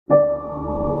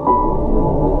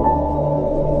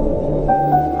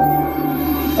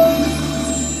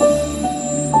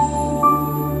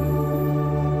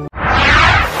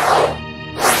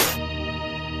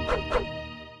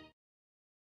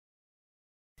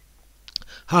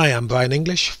Hi, I'm Brian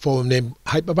English, forum name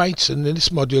Hyperbytes, and in this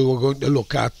module we're going to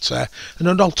look at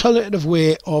an alternative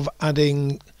way of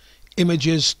adding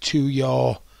images to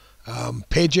your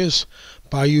pages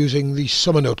by using the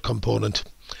Summernote component.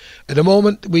 At the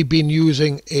moment we've been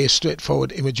using a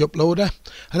straightforward image uploader,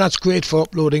 and that's great for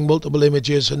uploading multiple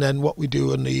images, and then what we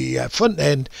do on the front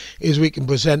end is we can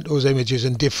present those images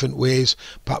in different ways.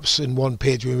 Perhaps in one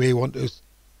page we may want to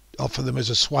offer them as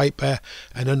a swiper,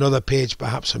 and another page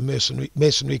perhaps a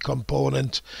masonry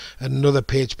component, and another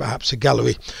page perhaps a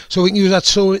gallery. So we can use that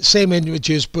same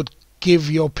images but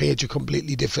give your page a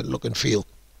completely different look and feel.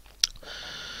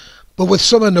 But with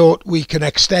Summernote we can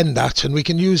extend that, and we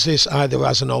can use this either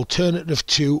as an alternative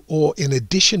to or in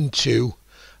addition to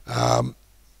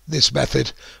this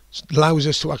method. It allows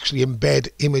us to actually embed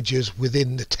images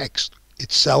within the text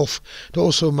itself. It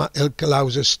also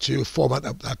allows us to format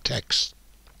up that text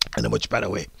in a much better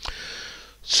way.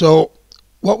 So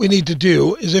what we need to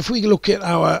do is, if we look at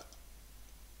our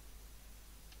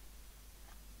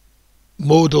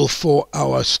modal for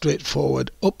our straightforward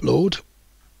upload,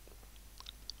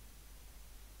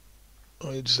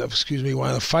 excuse me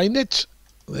while I find it.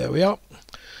 There we are.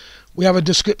 We have a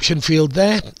description field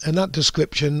there, and that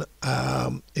description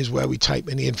is where we type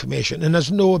in the information, and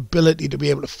there's no ability to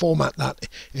be able to format that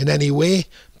in any way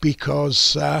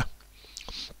because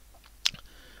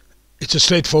it's a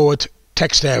straightforward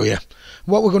text area.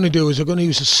 What we're going to do is we're going to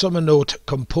use a Summernote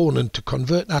component to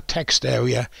convert that text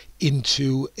area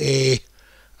into a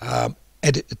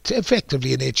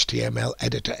effectively an HTML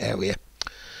editor area.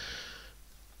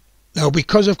 Now,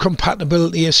 because of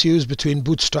compatibility issues between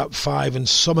Bootstrap 5 and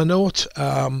Summernote,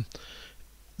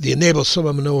 the enable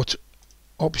Summernote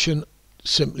option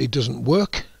simply doesn't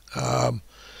work.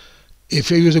 If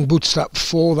you're using Bootstrap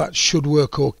 4, that should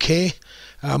work okay.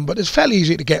 But it's fairly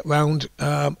easy to get round.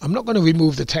 I'm not going to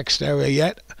remove the text area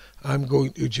yet. I'm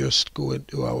going to just go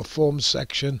into our forms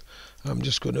section. I'm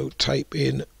just going to type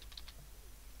in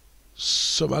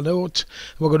Summernote.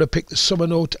 We're going to pick the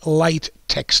Summernote light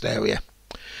text area.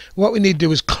 What we need to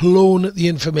do is clone the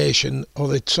information, or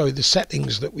the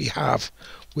settings that we have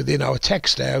within our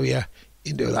text area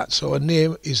into that. So our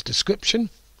name is description.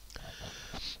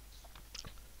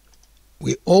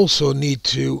 We also need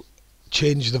to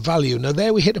change the value. Now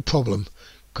there we hit a problem,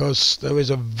 because there is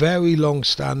a very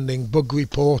long-standing bug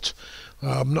report.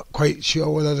 I'm not quite sure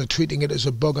whether they're treating it as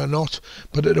a bug or not,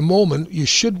 but at the moment you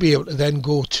should be able to then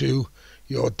go to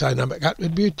your dynamic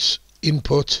attributes,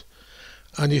 input,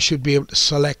 and you should be able to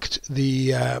select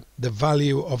the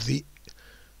value of the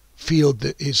field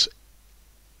that is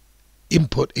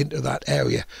input into that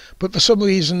area. But for some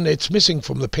reason it's missing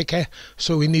from the picker,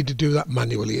 so we need to do that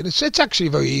manually, and it's actually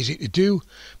very easy to do.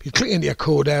 You click into your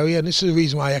code area, and this is the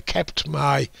reason why I kept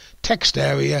my text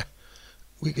area.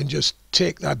 We can just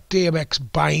take that DMX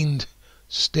bind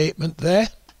statement there,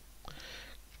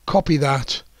 copy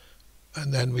that,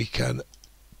 and then we can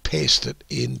paste it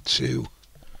into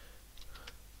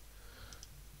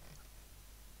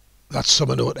that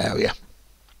Summernote area.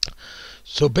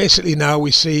 So basically now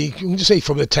we see, you can just see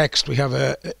from the text, we have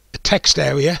a text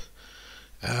area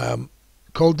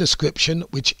called description,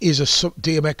 which is a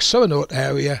DMX Summernote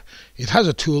area. It has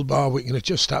a toolbar. We can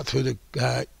adjust that through the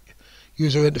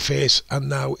user interface, and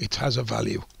now it has a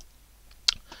value.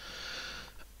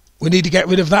 We need to get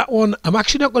rid of that one. I'm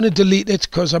actually not going to delete it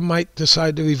because I might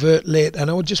decide to revert later,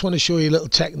 and I just want to show you a little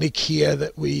technique here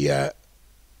that we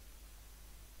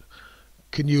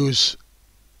can use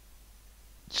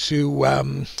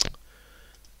to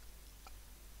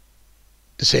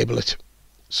disable it.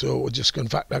 So we're just going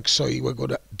to, we're going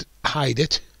to hide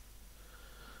it.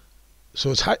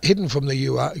 So it's hidden from the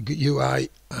UI,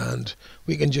 and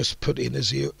we can just put in a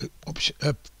zero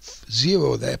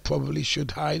there. Probably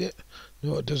should hide it.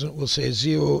 No, it doesn't. We'll say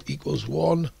 0 equals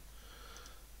 1,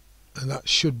 and that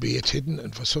should be it hidden,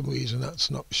 and for some reason that's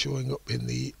not showing up in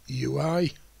the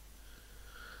UI.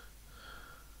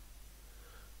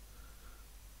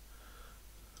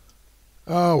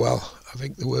 Oh well, I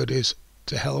think the word is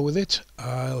to hell with it.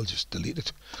 I'll just delete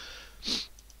it.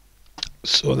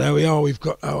 So there we are. We've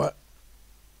got our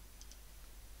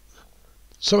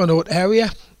Summernote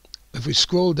area. If we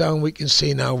scroll down, we can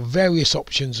see now various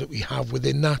options that we have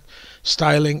within that.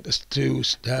 Styling to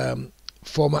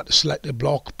format the selected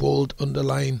block, bold,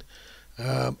 underline.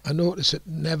 I notice it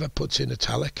never puts in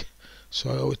italic, so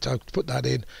I always have to put that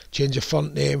in. Change the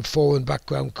font name, fore and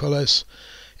background colors,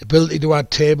 ability to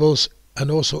add tables, and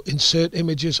also insert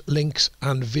images, links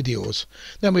and videos.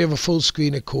 Then we have a full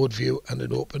screen of code view and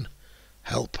an open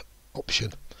help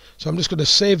option. So I'm just going to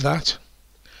save that.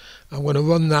 I'm going to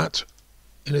run that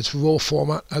in its raw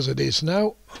format as it is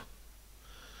now,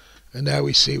 and now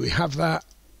we see we have that.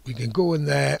 We can go in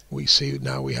there, we see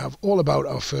now we have all about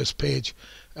our first page,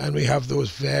 and we have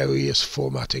those various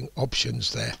formatting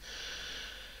options there.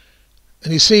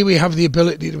 And you see we have the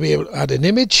ability to be able to add an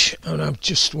image, and I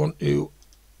just want to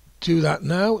do that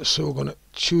now. So we're going to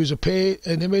choose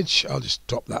an image. I'll just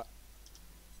drop that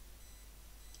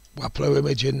Wappler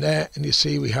image in there, and you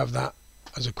see we have that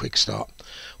as a quick start.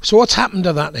 So what's happened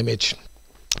to that image?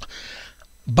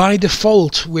 By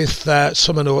default with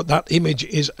Summernote, that image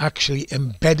is actually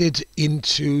embedded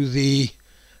into the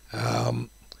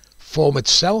form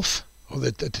itself, or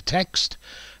the text,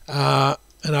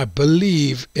 and I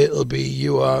believe it'll be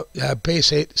your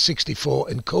base 864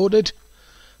 encoded.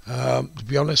 To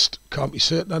be honest, can't be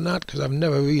certain on that because I've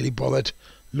never really bothered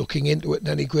looking into it in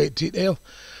any great detail.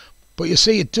 But you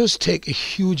see, it does take a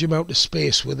huge amount of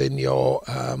space within your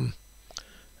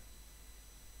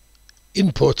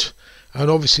input, and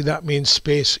obviously that means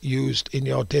space used in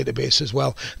your database as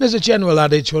well. And there's a general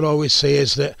adage what I always say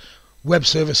is that web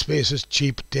server space is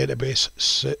cheap, database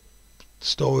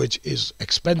storage is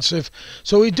expensive,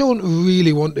 so we don't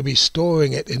really want to be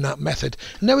storing it in that method.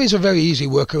 And there is a very easy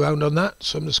workaround on that,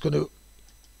 so I'm just going to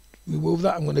remove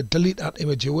that. I'm going to delete that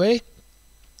image away,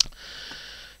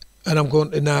 and I'm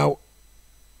going to now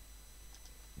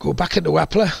go back into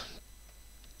Wappler.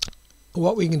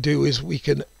 What we can do is we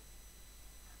can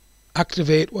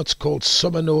activate what's called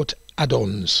Summernote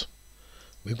add-ons.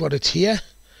 We've got it here,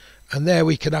 and there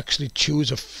we can actually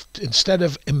choose instead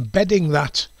of embedding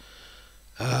that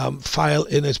file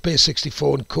in as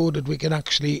base64 encoded, we can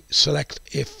actually select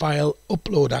a file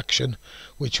upload action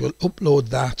which will upload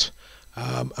that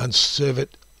and save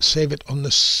it on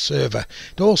the server.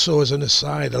 It also, as an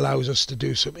aside, allows us to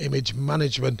do some image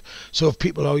management, so if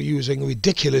people are using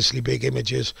ridiculously big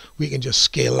images, we can just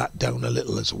scale that down a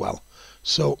little as well.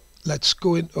 So let's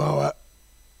go into our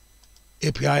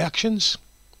API actions,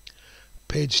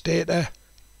 page data,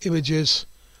 images,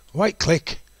 right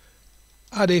click,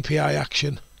 add API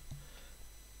action,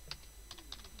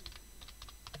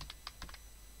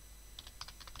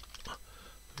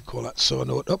 we call that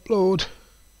Summernote upload.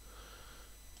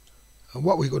 And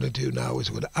what we're going to do now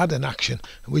is we're going to add an action,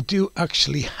 and we do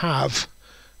actually have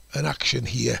an action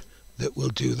here that will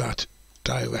do that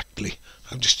directly.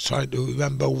 I'm just trying to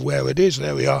remember where it is.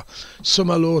 There we are,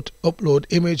 Summernote upload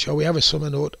image, or we have a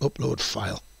Summernote upload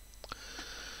file.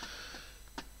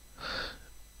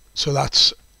 So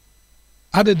that's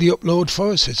added the upload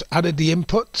for us. It's added the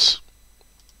inputs,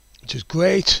 which is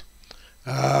great.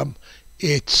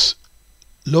 It's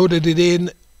loaded it in.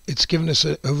 It's given us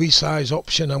a resize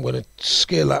option. I'm going to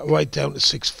scale that right down to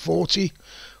 640.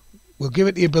 We'll give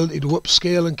it the ability to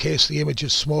upscale in case the image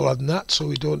is smaller than that, so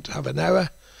we don't have an error.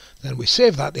 Then we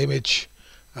save that image,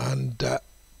 and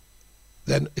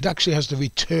then it actually has to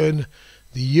return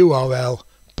the URL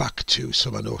back to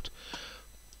Summernote.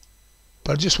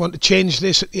 But I just want to change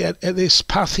this at this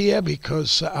path here,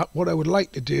 because what I would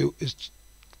like to do is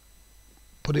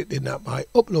put it in my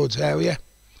uploads area,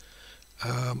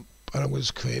 and I'm going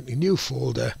to create a new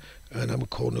folder, and I'm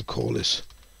going to call this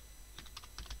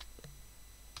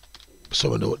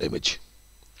Summernote image.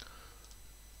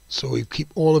 So we keep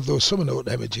all of those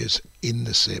Summernote images in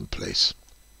the same place.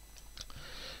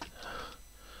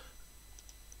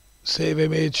 Save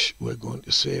image, we're going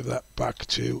to save that back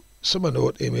to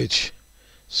Summernote image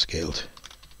scaled.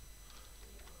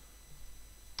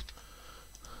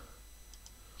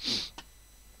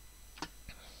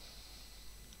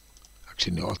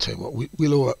 Actually no, I'll tell you what,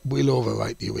 we'll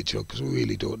overwrite the original because we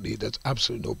really don't need, there's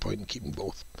absolutely no point in keeping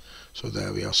both. So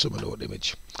there we are, Summernote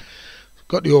image.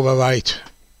 Got the overwrite.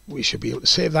 We should be able to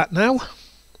save that now.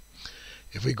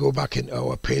 If we go back into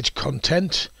our page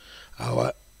content,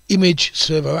 our image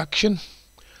server action,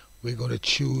 we're going to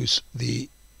choose the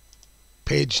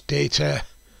page data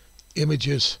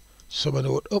images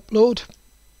Summernote upload.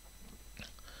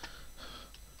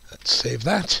 Let's save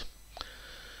that.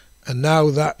 And now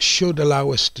that should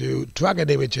allow us to drag an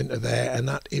image into there, and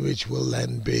that image will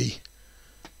then be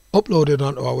uploaded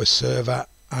onto our server,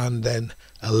 and then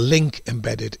a link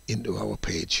embedded into our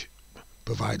page,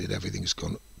 provided everything's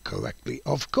gone correctly,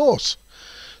 of course.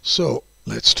 So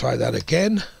let's try that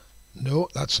again. No,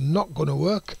 that's not going to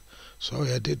work.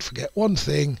 Sorry, I did forget one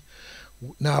thing.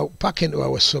 Now back into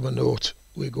our Summernote,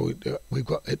 we've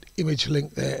got an image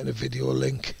link there and a video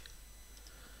link,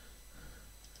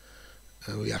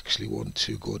 and we actually want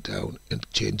to go down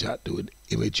and change that to an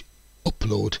image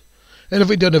upload. And if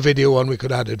we'd done a video one, we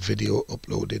could add a video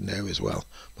upload in there as well.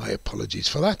 My apologies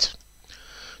for that.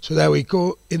 So there we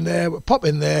go, in there, we'll pop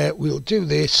in there, we'll do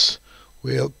this,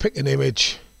 we'll pick an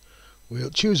image, we'll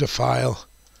choose a file,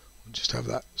 we'll just have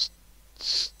that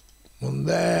one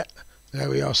there. There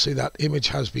we are. See, that image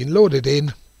has been loaded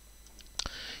in.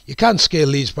 You can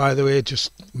scale these, by the way,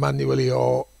 just manually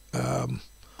or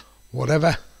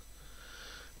whatever.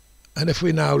 And if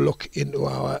we now look into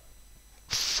our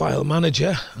file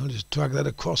manager, I'll just drag that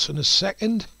across in a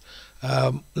second.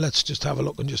 Let's just have a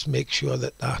look and just make sure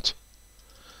that that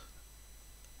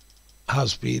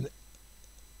has been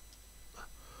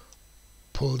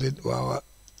pulled into our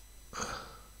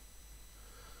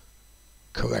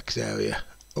correct area.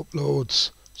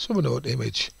 Uploads, Summernote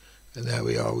image, and there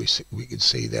we are. We can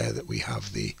see there that we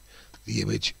have the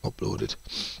image uploaded.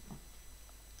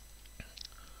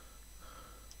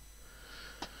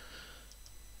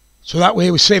 So that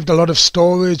way we saved a lot of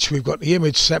storage. We've got the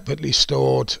image separately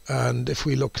stored, and if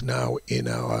we look now in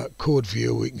our code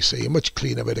view, we can see a much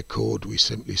cleaner bit of code. We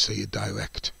simply see a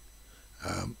direct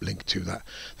link to that.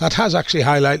 That has actually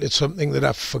highlighted something that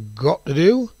I forgot to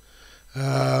do.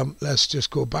 Let's just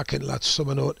go back into that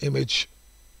Summernote image.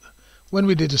 When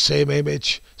we did the save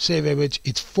image,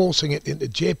 it's forcing it into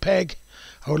JPEG.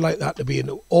 I would like that to be in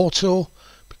auto,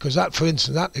 because that, for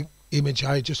instance, that image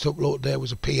I just uploaded there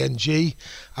was a PNG.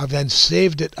 I've then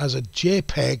saved it as a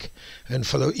JPEG, and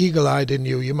for the eagle-eyed in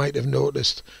you, you might have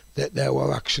noticed that there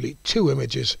were actually two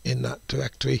images in that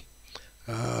directory.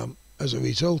 As a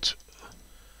result,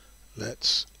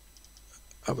 let's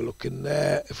have a look in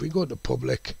there. If we go to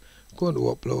public, go into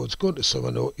uploads, go into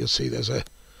Summernote, you'll see there's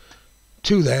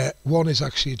two there. One is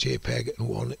actually a JPEG and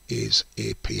one is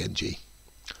a PNG.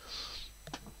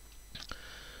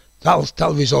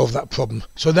 That'll resolve that problem.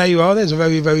 So there you are. There's a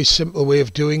very, very simple way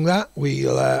of doing that.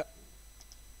 We'll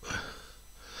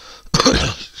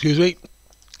excuse me,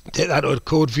 take that out of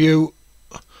code view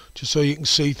just so you can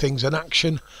see things in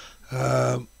action.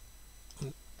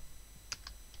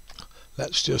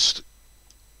 Let's just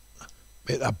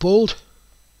make that bold.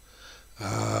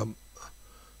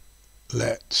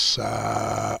 Let's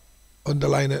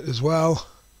underline it as well.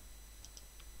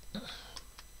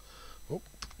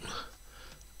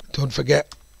 Don't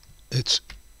forget, it's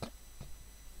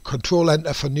Control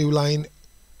Enter for new line.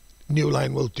 New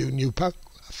line will do new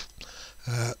paragraph.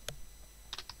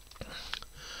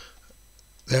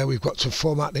 There we've got some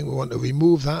formatting. We want to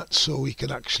remove that, so we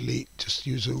can actually just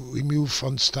use a remove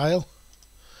font style,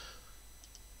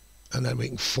 and then we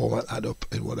can format that up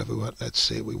in whatever we want. Let's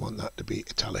say we want that to be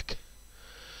italic.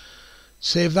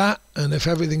 Save that, and if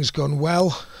everything's gone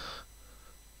well,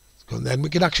 then we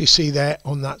can actually see there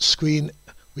on that screen,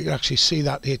 we can actually see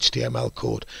that HTML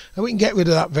code, and we can get rid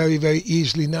of that very, very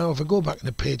easily now. If I go back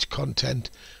into page content,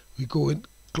 we go in,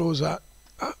 close that.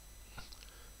 Let's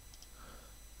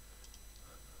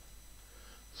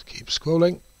keep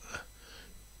scrolling.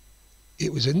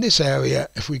 It was in this area.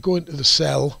 If we go into the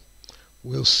cell,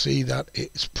 we'll see that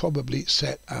it's probably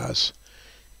set as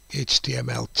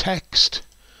HTML text.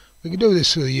 We can do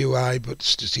this through the UI, but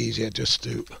it's just easier just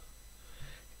to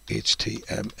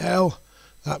HTML.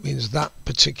 That means that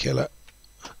particular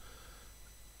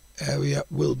area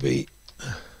will be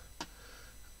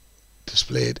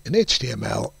displayed in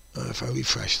HTML. If I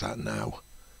refresh that now,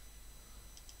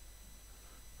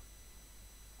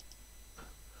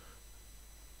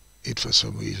 it for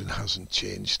some reason hasn't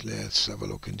changed. Let's have a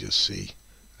look and just see.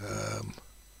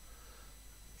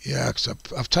 Yeah, because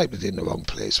I've typed it in the wrong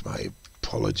place. My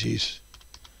apologies.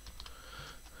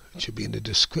 It should be in the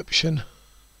description.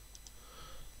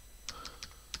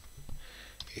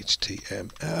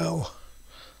 HTML.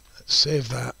 Let's save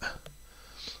that.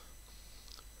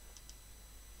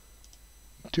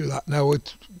 Do that now.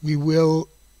 We will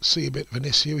see a bit of an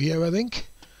issue here, I think.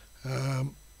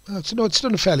 It's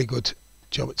done a fairly good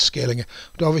job at scaling it,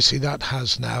 but obviously that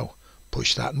has now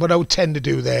pushed that. And what I would tend to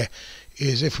do there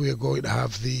is, if we are going to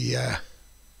have the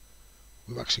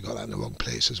we've actually got that in the wrong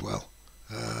place as well.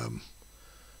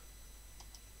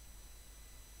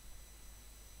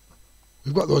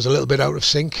 We've got those a little bit out of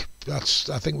sync. I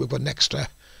think we've got an extra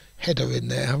header in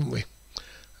there, haven't we?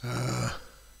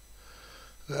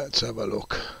 Let's have a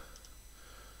look.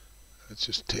 Let's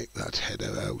just take that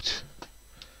header out.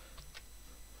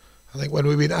 I think when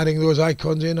we've been adding those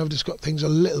icons in, I've just got things a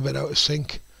little bit out of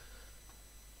sync.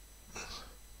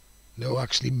 No,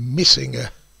 actually missing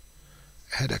a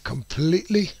header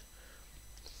completely.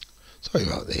 Sorry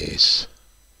about this.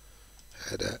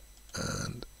 Header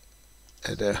and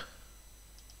header.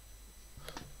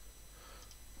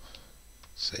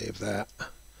 Save that.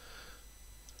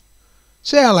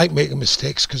 See, I like making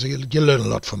mistakes because you learn a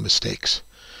lot from mistakes.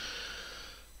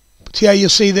 So yeah, you'll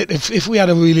see that if we had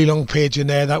a really long page in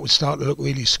there, that would start to look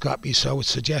really scrappy. So I would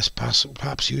suggest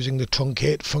perhaps using the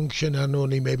truncate function and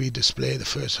only maybe display the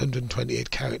first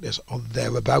 128 characters or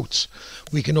thereabouts.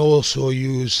 We can also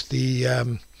use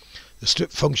the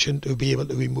strip function to be able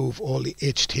to remove all the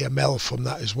HTML from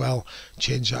that as well,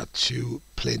 change that to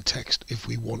plain text if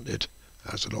we wanted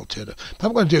as an alternative. But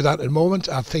I'm going to do that in a moment.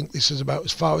 I think this is about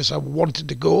as far as I wanted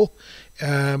to go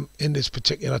in this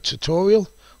particular tutorial.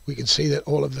 We can see that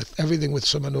everything with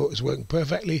Summernote is working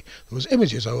perfectly. Those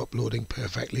images are uploading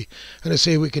perfectly, and I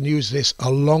say we can use this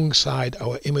alongside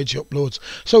our image uploads.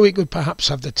 So we could perhaps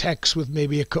have the text with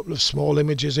maybe a couple of small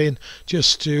images in,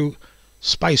 just to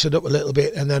spice it up a little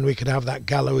bit, and then we could have that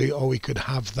gallery, or we could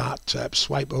have that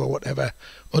swiper or whatever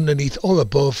underneath or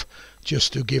above,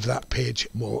 just to give that page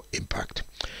more impact.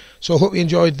 So I hope you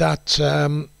enjoyed that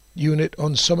unit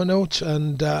on Summernote,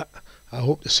 and I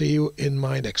hope to see you in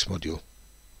my next module.